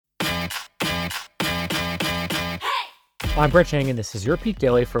I'm Brett Chang, and this is your Peak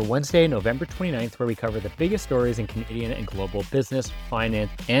Daily for Wednesday, November 29th, where we cover the biggest stories in Canadian and global business,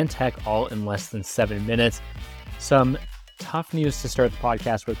 finance, and tech, all in less than 7 minutes. Some tough news to start the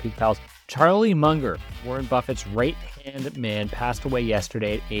podcast with, Peak Pals. Charlie Munger, Warren Buffett's right-hand man, passed away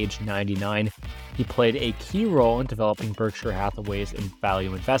yesterday at age 99. He played a key role in developing Berkshire Hathaway's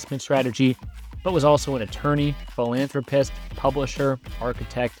value investment strategy, but was also an attorney, philanthropist, publisher,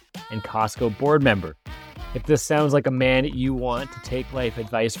 architect, and Costco board member. If this sounds like a man you want to take life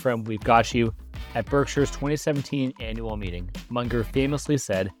advice from, we've got you. At Berkshire's 2017 annual meeting, Munger famously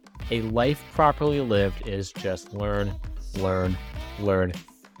said, "A life properly lived is just learn, learn, learn."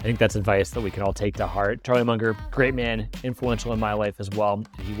 I think that's advice that we can all take to heart. Charlie Munger, great man, influential in my life as well,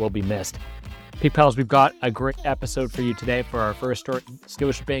 and he will be missed. Peak Pals, we've got a great episode for you today. For our first story,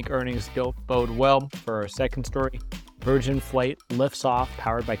 Scotiabank earnings don't bode well. For our second story, Virgin flight lifts off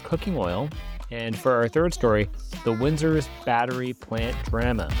powered by cooking oil. And for our third story, the Windsor's battery plant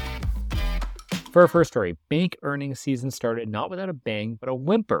drama. For our first story, bank earnings season started not without a bang, but a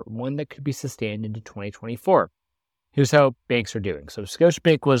whimper, one that could be sustained into 2024. Here's how banks are doing. So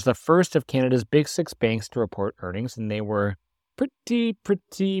Scotiabank was the first of Canada's big six banks to report earnings, and they were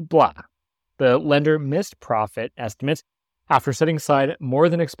pretty blah. The lender missed profit estimates after setting aside more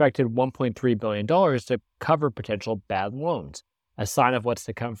than expected $1.3 billion to cover potential bad loans, a sign of what's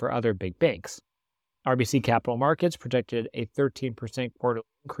to come for other big banks. RBC Capital Markets projected a 13% quarterly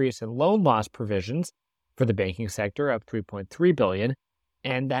increase in loan loss provisions for the banking sector of $3.3 billion,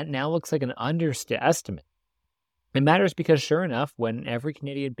 and that now looks like an underestimate. It matters because, sure enough, when every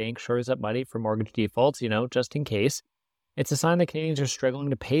Canadian bank shores up money for mortgage defaults, just in case, it's a sign that Canadians are struggling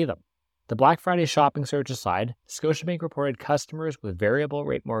to pay them. The Black Friday shopping surge aside, Scotiabank reported customers with variable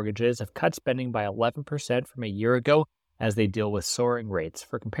rate mortgages have cut spending by 11% from a year ago as they deal with soaring rates.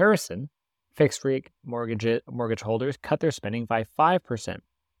 For comparison, fixed-rate mortgage holders cut their spending by 5%.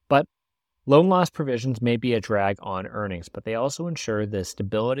 But loan loss provisions may be a drag on earnings, but they also ensure the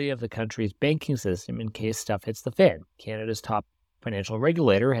stability of the country's banking system in case stuff hits the fan. Canada's top financial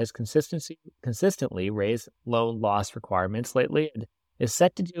regulator has consistently raised loan loss requirements lately and is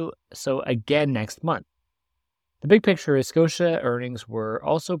set to do so again next month. The big picture is Scotia earnings were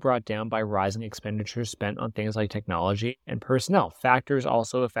also brought down by rising expenditures spent on things like technology and personnel, factors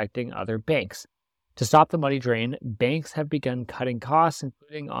also affecting other banks. To stop the money drain, banks have begun cutting costs,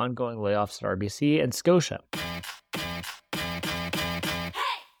 including ongoing layoffs at RBC and Scotia.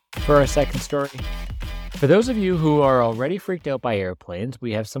 For our second story, for those of you who are already freaked out by airplanes,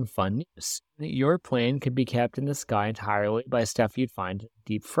 we have some fun news. Your plane could be kept in the sky entirely by stuff you'd find in a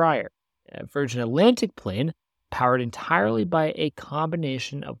deep fryer. A Virgin Atlantic plane, powered entirely by a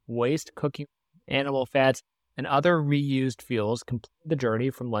combination of waste cooking, animal fats, and other reused fuels, completed the journey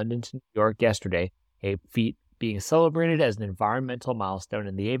from London to New York yesterday, a feat being celebrated as an environmental milestone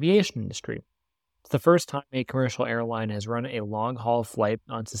in the aviation industry. It's the first time a commercial airline has run a long-haul flight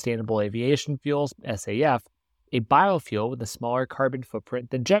on sustainable aviation fuels, SAF, a biofuel with a smaller carbon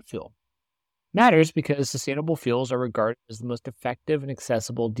footprint than jet fuel. Matters because sustainable fuels are regarded as the most effective and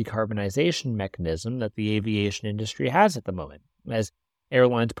accessible decarbonization mechanism that the aviation industry has at the moment. As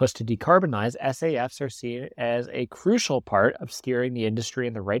airlines push to decarbonize, SAFs are seen as a crucial part of steering the industry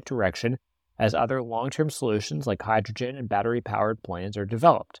in the right direction as other long-term solutions like hydrogen and battery-powered planes are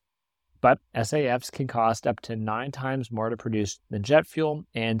developed. But SAFs can cost up to 9 times more to produce than jet fuel,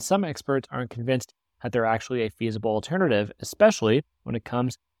 and some experts aren't convinced that they're actually a feasible alternative, especially when it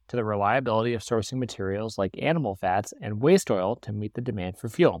comes to the reliability of sourcing materials like animal fats and waste oil to meet the demand for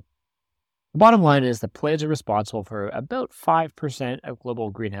fuel. The bottom line is that planes are responsible for about 5% of global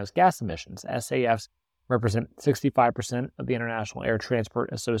greenhouse gas emissions. SAFs represent 65% of the International Air Transport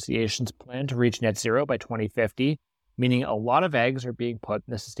Association's plan to reach net zero by 2050, meaning a lot of eggs are being put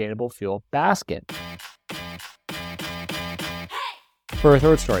in the sustainable fuel basket. For our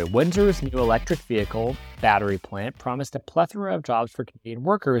third story, Windsor's new electric vehicle battery plant promised a plethora of jobs for Canadian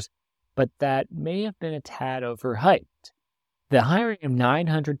workers, but that may have been a tad overhyped. The hiring of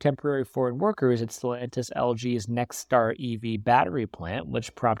 900 temporary foreign workers at Stellantis LG's Nexstar EV battery plant,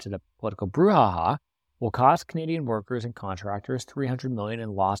 which prompted a political brouhaha, will cost Canadian workers and contractors $300 million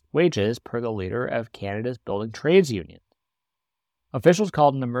in lost wages, per the leader of Canada's building trades union. Officials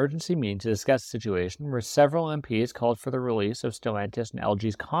called an emergency meeting to discuss the situation, where several MPs called for the release of Stellantis and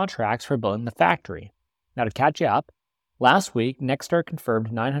LG's contracts for building the factory. Now, to catch you up, last week, Nexstar confirmed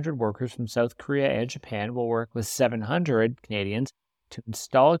 900 workers from South Korea and Japan will work with 700 Canadians to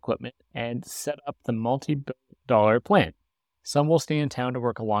install equipment and set up the multi-billion-dollar plant. Some will stay in town to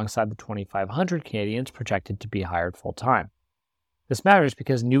work alongside the 2,500 Canadians projected to be hired full-time. This matters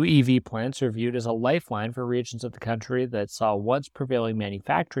because new EV plants are viewed as a lifeline for regions of the country that saw once prevailing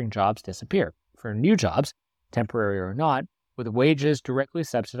manufacturing jobs disappear. For new jobs, temporary or not, with wages directly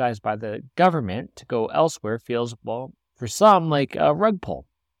subsidized by the government, to go elsewhere feels, well, for some, like a rug pull.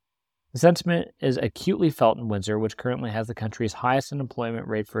 The sentiment is acutely felt in Windsor, which currently has the country's highest unemployment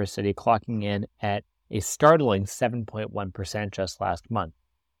rate for a city, clocking in at a startling 7.1% just last month.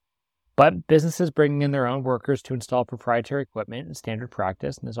 But businesses bringing in their own workers to install proprietary equipment is standard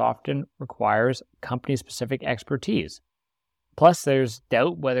practice, and this often requires company-specific expertise. Plus, there's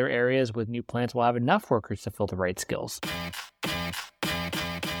doubt whether areas with new plants will have enough workers to fill the right skills.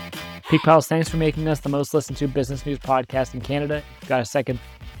 Peak Pals, thanks for making us the most listened to business news podcast in Canada. If you've got a second,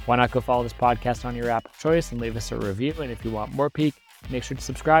 why not go follow this podcast on your app of choice and leave us a review? And if you want more Peak, make sure to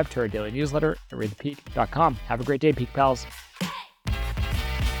subscribe to our daily newsletter at readthepeak.com. Have a great day, Peak Pals.